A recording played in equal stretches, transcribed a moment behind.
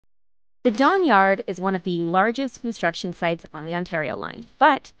The Don Yard is one of the largest construction sites on the Ontario line,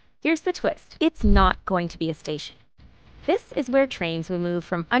 but here's the twist. It's not going to be a station. This is where trains will move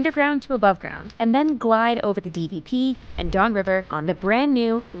from underground to above ground and then glide over the DVP and Don River on the brand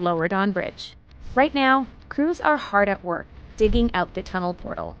new Lower Don Bridge. Right now, crews are hard at work digging out the tunnel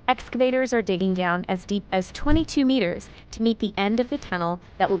portal. Excavators are digging down as deep as 22 meters to meet the end of the tunnel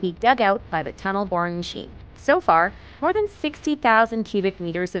that will be dug out by the tunnel boring machine. So far, more than 60,000 cubic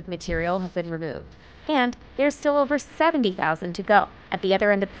meters of material have been removed, and there's still over 70,000 to go. At the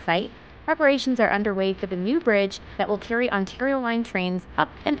other end of the site, preparations are underway for the new bridge that will carry Ontario Line trains up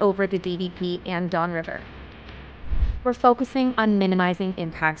and over the DVP and Don River. We're focusing on minimizing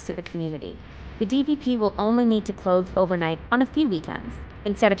impacts to the community. The DVP will only need to close overnight on a few weekends,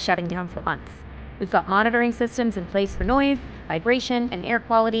 instead of shutting down for months. We've got monitoring systems in place for noise, vibration, and air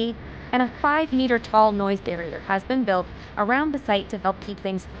quality, and a 5-meter tall noise barrier has been built around the site to help keep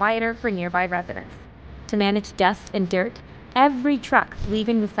things quieter for nearby residents. To manage dust and dirt, every truck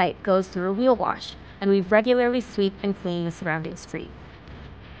leaving the site goes through a wheel wash, and we regularly sweep and clean the surrounding street.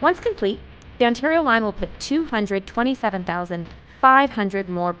 Once complete, the Ontario Line will put 227,500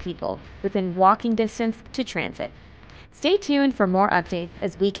 more people within walking distance to transit. Stay tuned for more updates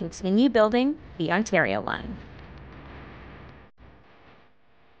as we continue building the Ontario Line.